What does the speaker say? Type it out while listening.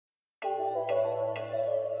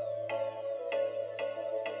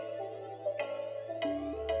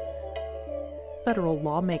Federal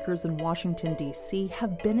lawmakers in Washington, D.C.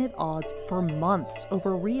 have been at odds for months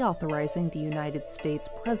over reauthorizing the United States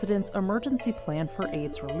President's Emergency Plan for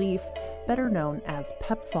AIDS Relief, better known as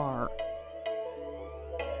PEPFAR.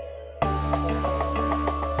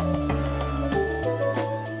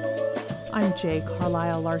 I'm Jay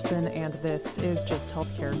Carlisle Larson, and this is Just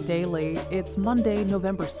Healthcare Daily. It's Monday,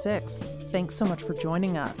 November 6th. Thanks so much for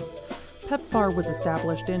joining us. PEPFAR was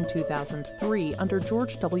established in 2003 under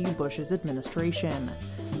George W. Bush's administration.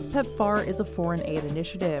 PEPFAR is a foreign aid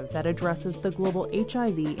initiative that addresses the global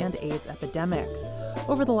HIV and AIDS epidemic.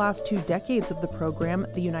 Over the last 2 decades of the program,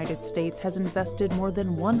 the United States has invested more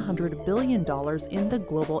than $100 billion in the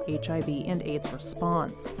global HIV and AIDS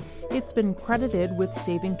response. It's been credited with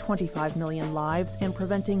saving 25 million lives and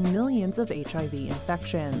preventing millions of HIV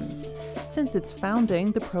infections. Since its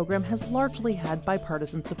founding, the program has largely had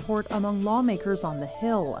bipartisan support among lawmakers on the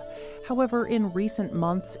Hill. However, in recent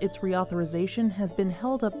months, its reauthorization has been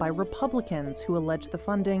held up by Republicans who allege the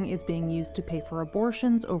funding is being used to pay for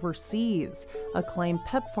abortions overseas, a claim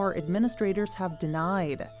PEPFAR administrators have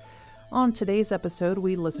denied. On today's episode,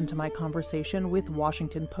 we listen to my conversation with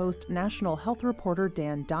Washington Post national health reporter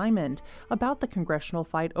Dan Diamond about the congressional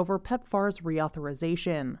fight over PEPFAR's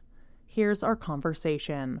reauthorization. Here's our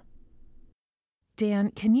conversation.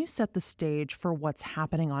 Dan, can you set the stage for what's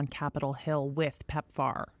happening on Capitol Hill with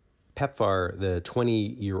PEPFAR? PEPFAR, the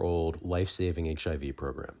 20-year-old life-saving HIV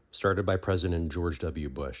program, started by President George W.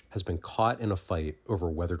 Bush, has been caught in a fight over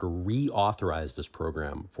whether to reauthorize this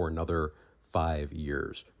program for another 5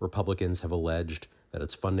 years. Republicans have alleged that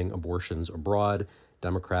it's funding abortions abroad.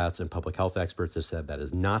 Democrats and public health experts have said that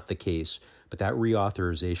is not the case, but that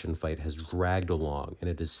reauthorization fight has dragged along, and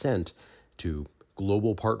it has sent to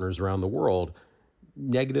global partners around the world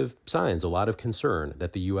negative signs, a lot of concern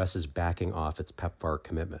that the U.S. is backing off its PEPFAR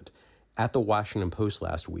commitment. At the Washington Post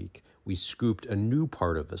last week, we scooped a new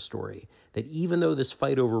part of the story, that even though this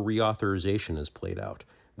fight over reauthorization is played out,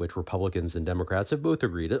 which Republicans and Democrats have both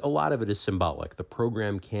agreed, a lot of it is symbolic. The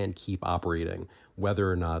program can keep operating whether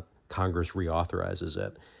or not Congress reauthorizes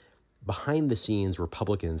it. Behind the scenes,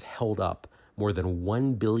 Republicans held up more than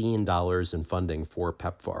 $1 billion in funding for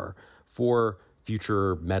PEPFAR, for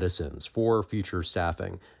future medicines, for future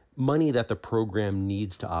staffing, money that the program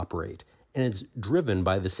needs to operate. And it's driven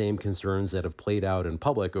by the same concerns that have played out in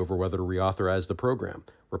public over whether to reauthorize the program.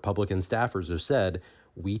 Republican staffers have said,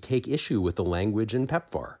 we take issue with the language in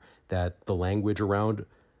PEPFAR, that the language around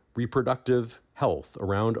reproductive health,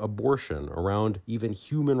 around abortion, around even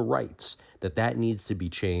human rights, that needs to be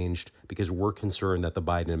changed because we're concerned that the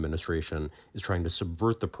Biden administration is trying to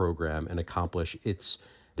subvert the program and accomplish its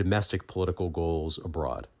domestic political goals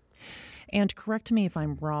abroad. And correct me if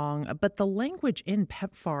I'm wrong, but the language in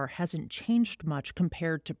PEPFAR hasn't changed much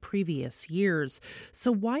compared to previous years.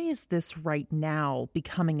 So why is this right now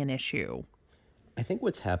becoming an issue? I think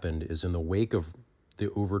what's happened is in the wake of the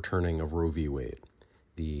overturning of Roe v. Wade,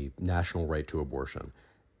 the national right to abortion,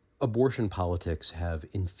 abortion politics have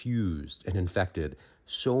infused and infected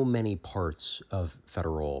so many parts of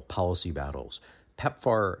federal policy battles.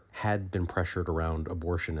 PEPFAR had been pressured around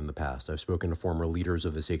abortion in the past. I've spoken to former leaders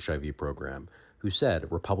of this HIV program who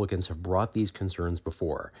said Republicans have brought these concerns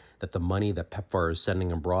before, that the money that PEPFAR is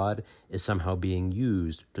sending abroad is somehow being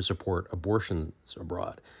used to support abortions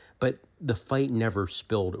abroad. But the fight never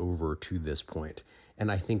spilled over to this point.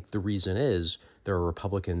 And I think the reason is there are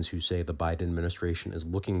Republicans who say the Biden administration is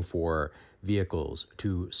looking for vehicles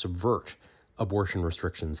to subvert abortion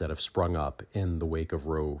restrictions that have sprung up in the wake of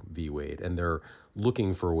Roe v. Wade. And they're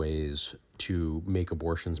looking for ways to make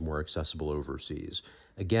abortions more accessible overseas.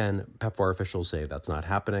 Again, PEPFAR officials say that's not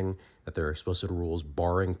happening, that there are explicit rules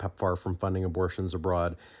barring PEPFAR from funding abortions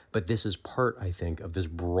abroad. But this is part, I think, of this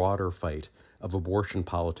broader fight of abortion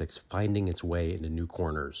politics finding its way into new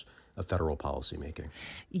corners of federal policymaking.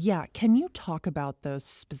 Yeah, can you talk about those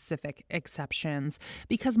specific exceptions?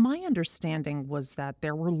 Because my understanding was that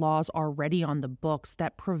there were laws already on the books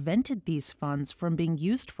that prevented these funds from being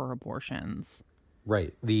used for abortions.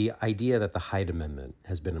 Right. The idea that the Hyde Amendment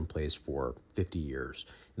has been in place for 50 years,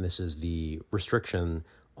 and this is the restriction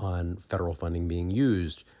on federal funding being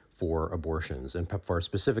used for abortions. And PEPFAR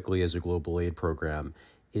specifically as a global aid program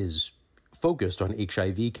is focused on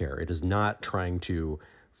HIV care. It is not trying to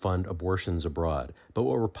fund abortions abroad. But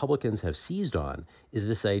what Republicans have seized on is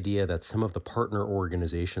this idea that some of the partner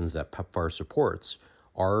organizations that PEPFAR supports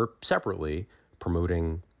are separately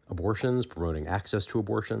promoting abortions, promoting access to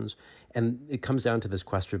abortions. And it comes down to this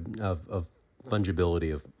question of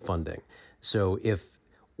fungibility of funding. So if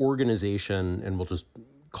organization, and we'll just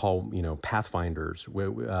call, Pathfinders,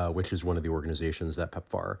 which is one of the organizations that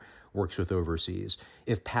PEPFAR works with overseas.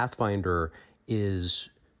 If Pathfinder is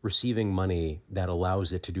receiving money that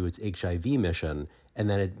allows it to do its HIV mission, and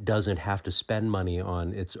then it doesn't have to spend money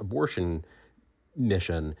on its abortion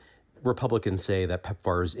mission. Republicans say that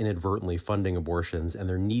PEPFAR is inadvertently funding abortions, and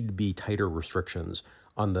there need to be tighter restrictions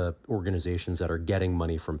on the organizations that are getting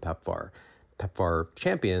money from PEPFAR. PEPFAR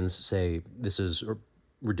champions say this is a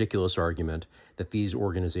ridiculous argument, that these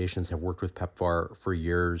organizations have worked with PEPFAR for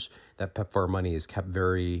years, that PEPFAR money is kept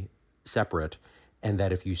very separate, and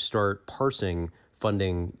that if you start parsing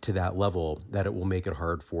funding to that level, that it will make it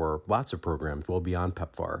hard for lots of programs well beyond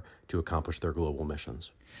PEPFAR to accomplish their global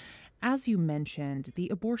missions. As you mentioned, the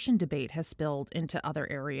abortion debate has spilled into other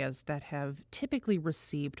areas that have typically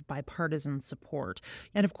received bipartisan support.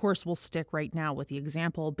 And of course, we'll stick right now with the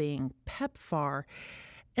example being PEPFAR.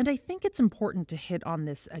 And I think it's important to hit on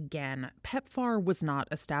this again. PEPFAR was not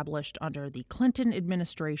established under the Clinton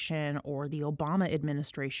administration or the Obama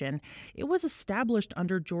administration. It was established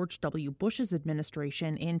under George W. Bush's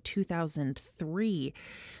administration in 2003.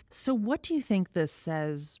 So what do you think this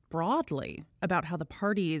says broadly about how the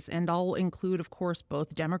parties, and I'll include, of course,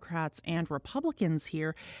 both Democrats and Republicans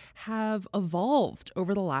here, have evolved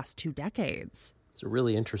over the last 2 decades? It's a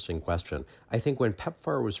really interesting question. I think when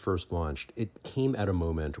PEPFAR was first launched, it came at a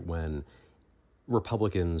moment when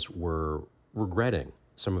Republicans were regretting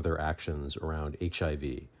some of their actions around HIV,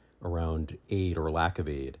 around aid or lack of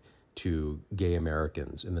aid to gay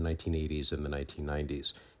Americans in the 1980s and the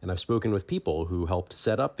 1990s. And I've spoken with people who helped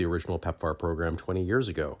set up the original PEPFAR program 20 years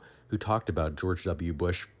ago, who talked about George W.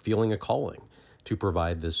 Bush feeling a calling to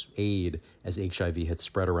provide this aid as HIV had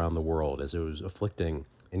spread around the world, as it was afflicting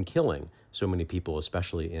and killing so many people,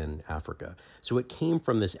 especially in Africa. So it came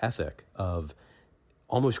from this ethic of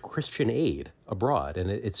almost Christian aid abroad, and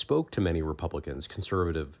it spoke to many Republicans,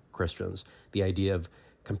 conservative Christians, the idea of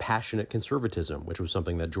compassionate conservatism, which was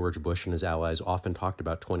something that George Bush and his allies often talked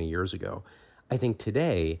about 20 years ago. I think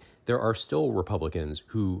today there are still Republicans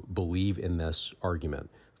who believe in this argument.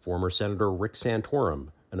 Former Senator Rick Santorum,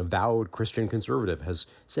 an avowed Christian conservative, has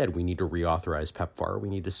said we need to reauthorize PEPFAR. We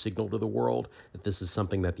need to signal to the world that this is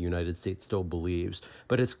something that the United States still believes.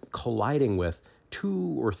 But it's colliding with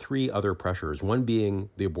 2 or 3 other pressures, one being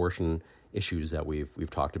the abortion issues that we've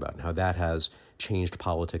talked about and how that has changed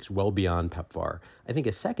politics well beyond PEPFAR. I think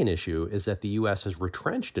a second issue is that the U.S. has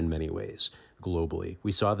retrenched in many ways globally.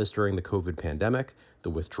 We saw this during the COVID pandemic, the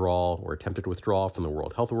withdrawal or attempted withdrawal from the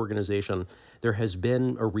World Health Organization. There has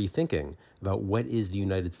been a rethinking about what is the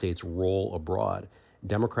United States' role abroad.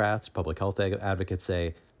 Democrats, public health advocates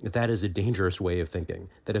say that is a dangerous way of thinking,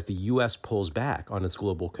 that if the U.S. pulls back on its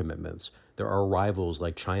global commitments, there are rivals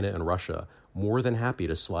like China and Russia more than happy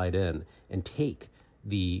to slide in and take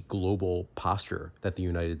the global posture that the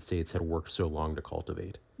United States had worked so long to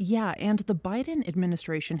cultivate. Yeah, and the Biden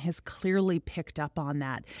administration has clearly picked up on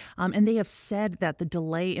that. And they have said that the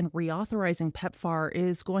delay in reauthorizing PEPFAR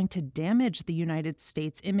is going to damage the United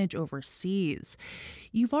States' image overseas.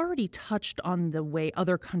 You've already touched on the way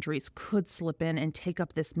other countries could slip in and take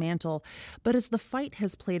up this mantle. But as the fight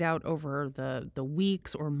has played out over the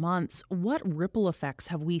weeks or months, what ripple effects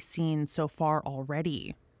have we seen so far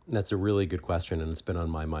already? That's a really good question, and it's been on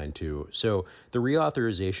my mind too. So the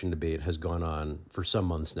reauthorization debate has gone on for some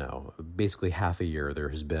months now. Basically half a year, there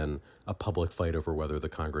has been a public fight over whether the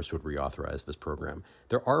Congress would reauthorize this program.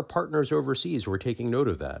 There are partners overseas who are taking note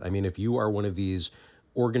of that. I mean, if you are one of these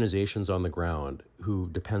organizations on the ground who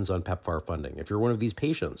depends on PEPFAR funding, if you're one of these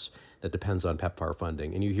patients that depends on PEPFAR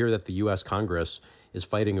funding, and you hear that the U.S. Congress is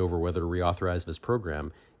fighting over whether to reauthorize this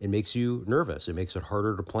program, it makes you nervous. It makes it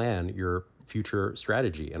harder to plan your future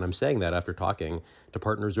strategy. And I'm saying that after talking to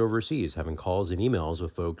partners overseas, having calls and emails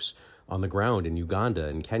with folks on the ground in Uganda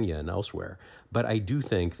and Kenya and elsewhere. But I do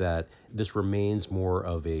think that this remains more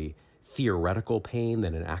of a theoretical pain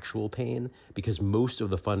than an actual pain, because most of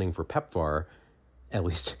the funding for PEPFAR, at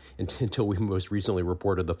least until we most recently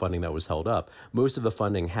reported the funding that was held up, most of the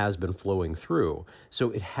funding has been flowing through. So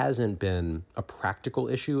it hasn't been a practical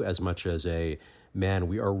issue as much as man,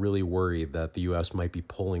 we are really worried that the U.S. might be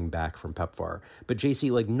pulling back from PEPFAR. But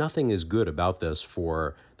JC, nothing is good about this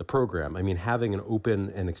for the program. I mean, having an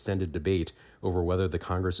open and extended debate over whether the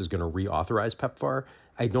Congress is going to reauthorize PEPFAR,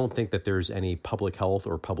 I don't think that there's any public health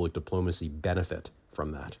or public diplomacy benefit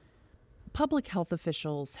from that. Public health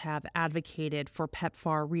officials have advocated for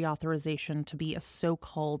PEPFAR reauthorization to be a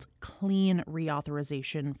so-called clean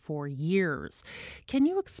reauthorization for years. Can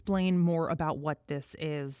you explain more about what this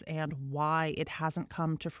is and why it hasn't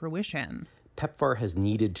come to fruition? PEPFAR has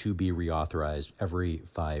needed to be reauthorized every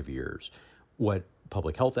 5 years. What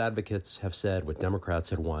public health advocates have said, what Democrats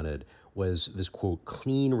had wanted, was this, quote,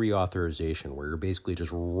 clean reauthorization, where you're basically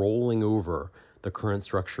just rolling over the current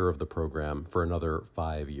structure of the program for another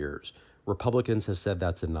 5 years. Republicans have said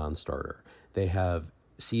that's a non-starter. They have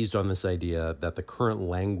seized on this idea that the current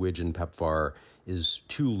language in PEPFAR is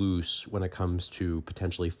too loose when it comes to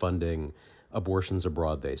potentially funding abortions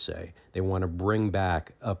abroad, they say. They want to bring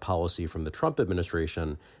back a policy from the Trump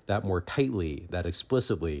administration that more tightly, that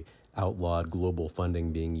explicitly outlawed global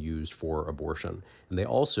funding being used for abortion. And they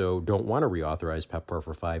also don't want to reauthorize PEPFAR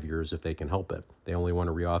for 5 years if they can help it. They only want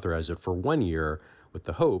to reauthorize it for 1 year with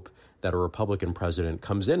the hope that a Republican president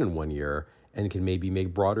comes in 1 year and can maybe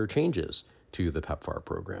make broader changes to the PEPFAR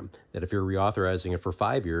program. That if you're reauthorizing it for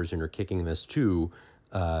 5 years and you're kicking this to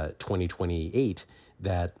 2028,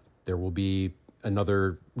 that there will be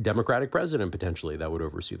another Democratic president potentially that would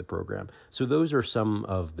oversee the program. So those are some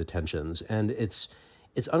of the tensions. And it's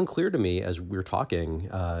unclear to me, as we're talking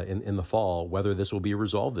in the fall, whether this will be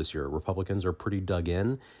resolved this year. Republicans are pretty dug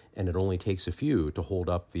in, and it only takes a few to hold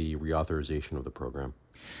up the reauthorization of the program.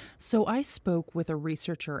 So I spoke with a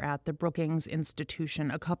researcher at the Brookings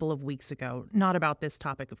Institution a couple of weeks ago, not about this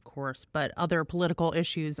topic, of course, but other political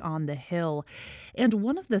issues on the Hill. And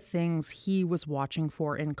one of the things he was watching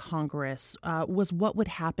for in Congress was what would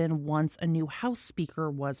happen once a new House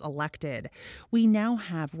Speaker was elected. We now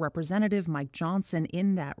have Representative Mike Johnson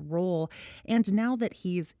in that role. And now that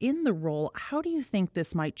he's in the role, how do you think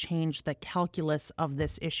this might change the calculus of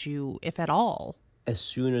this issue, if at all? As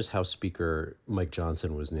soon as House Speaker Mike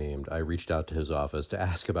Johnson was named, I reached out to his office to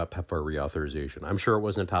ask about PEPFAR reauthorization. I'm sure it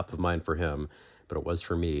wasn't top of mind for him, but it was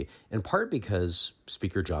for me, in part because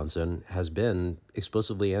Speaker Johnson has been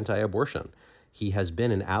explicitly anti-abortion. He has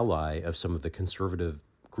been an ally of some of the conservative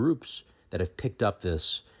groups that have picked up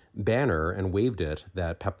this banner and waved it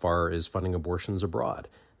that PEPFAR is funding abortions abroad.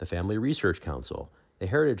 The Family Research Council, the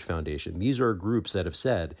Heritage Foundation, these are groups that have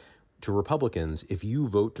said to Republicans, if you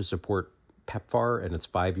vote to support PEPFAR and its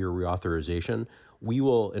 5-year reauthorization, we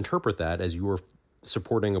will interpret that as you are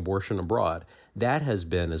supporting abortion abroad. That has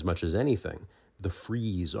been, as much as anything, the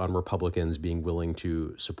freeze on Republicans being willing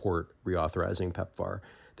to support reauthorizing PEPFAR.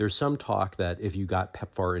 There's some talk that if you got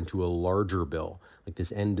PEPFAR into a larger bill, like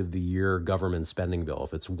this end-of-the-year government spending bill,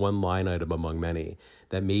 if it's one line item among many,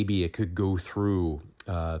 that maybe it could go through,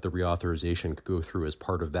 the reauthorization could go through as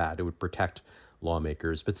part of that. It would protect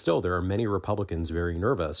lawmakers. But still, there are many Republicans very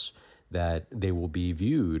nervous that they will be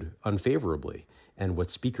viewed unfavorably. And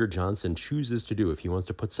what Speaker Johnson chooses to do, if he wants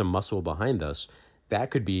to put some muscle behind this,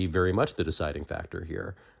 that could be very much the deciding factor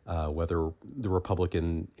here, whether the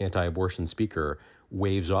Republican anti-abortion speaker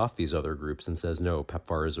waves off these other groups and says, no,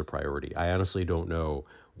 PEPFAR is a priority. I honestly don't know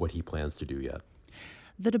what he plans to do yet.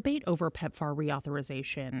 The debate over PEPFAR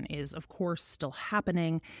reauthorization is, of course, still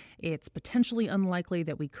happening. It's potentially unlikely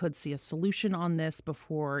that we could see a solution on this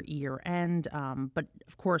before year end, but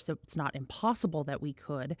of course, it's not impossible that we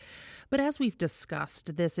could. But as we've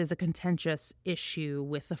discussed, this is a contentious issue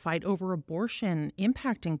with the fight over abortion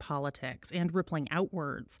impacting politics and rippling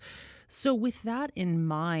outwards. So with that in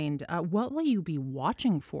mind, what will you be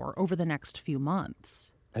watching for over the next few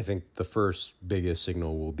months? I think the first biggest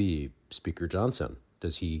signal will be Speaker Johnson.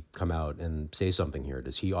 Does he come out and say something here?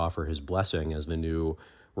 Does he offer his blessing as the new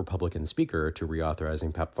Republican speaker to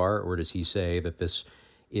reauthorizing PEPFAR? Or does he say that this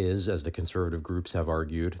is, as the conservative groups have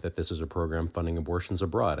argued, that this is a program funding abortions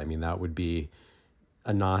abroad? I mean, that would be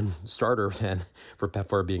a non-starter then for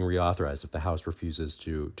PEPFAR being reauthorized if the House refuses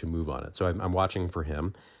to move on it. So I'm watching for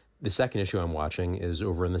him. The second issue I'm watching is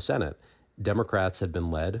over in the Senate. Democrats had been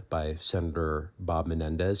led by Senator Bob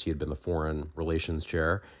Menendez. He had been the Foreign Relations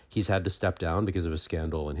Chair. He's had to step down because of a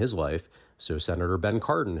scandal in his life. So Senator Ben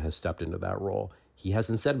Cardin has stepped into that role. He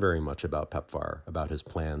hasn't said very much about PEPFAR, about his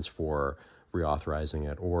plans for reauthorizing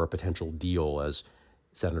it or a potential deal, as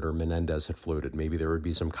Senator Menendez had floated. Maybe there would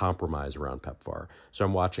be some compromise around PEPFAR. So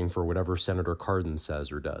I'm watching for whatever Senator Cardin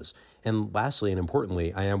says or does. And lastly, and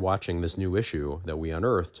importantly, I am watching this new issue that we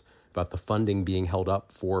unearthed about the funding being held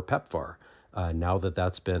up for PEPFAR. Now that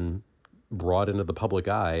that's been brought into the public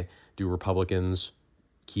eye, do Republicans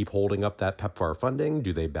keep holding up that PEPFAR funding?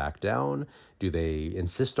 Do they back down? Do they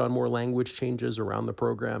insist on more language changes around the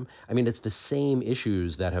program? I mean, it's the same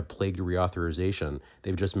issues that have plagued reauthorization.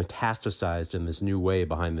 They've just metastasized in this new way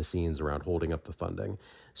behind the scenes around holding up the funding.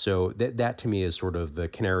 So that to me is sort of the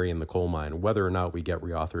canary in the coal mine. Whether or not we get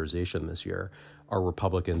reauthorization this year, are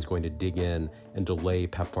Republicans going to dig in and delay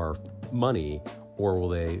PEPFAR money, or will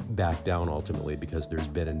they back down ultimately because there's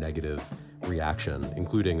been a negative reaction,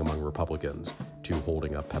 including among Republicans, to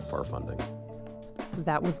holding up PEPFAR funding?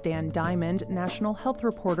 That was Dan Diamond, national health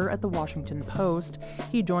reporter at The Washington Post.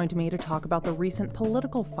 He joined me to talk about the recent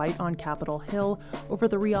political fight on Capitol Hill over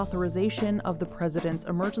the reauthorization of the president's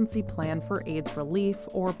Emergency Plan for AIDS Relief,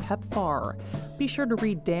 or PEPFAR. Be sure to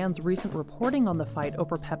read Dan's recent reporting on the fight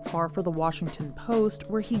over PEPFAR for The Washington Post,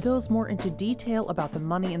 where he goes more into detail about the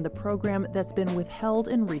money in the program that's been withheld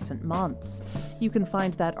in recent months. You can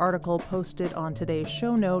find that article posted on today's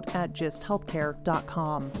show note at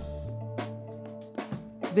gisthealthcare.com.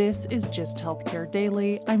 This is Gist Healthcare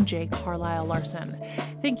Daily. I'm Jay Carlisle Larson.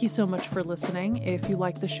 Thank you so much for listening. If you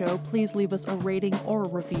like the show, please leave us a rating or a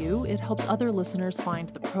review. It helps other listeners find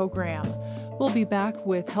the program. We'll be back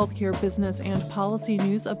with healthcare business and policy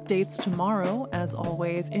news updates tomorrow, as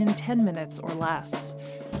always, in 10 minutes or less.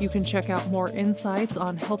 You can check out more insights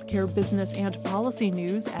on healthcare business and policy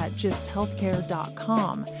news at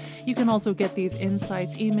gisthealthcare.com. You can also get these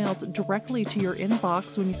insights emailed directly to your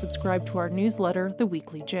inbox when you subscribe to our newsletter, The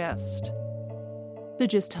Weekly Gist. The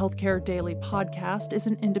Gist Healthcare Daily podcast is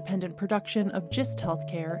an independent production of Gist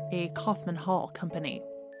Healthcare, a Kaufman Hall company.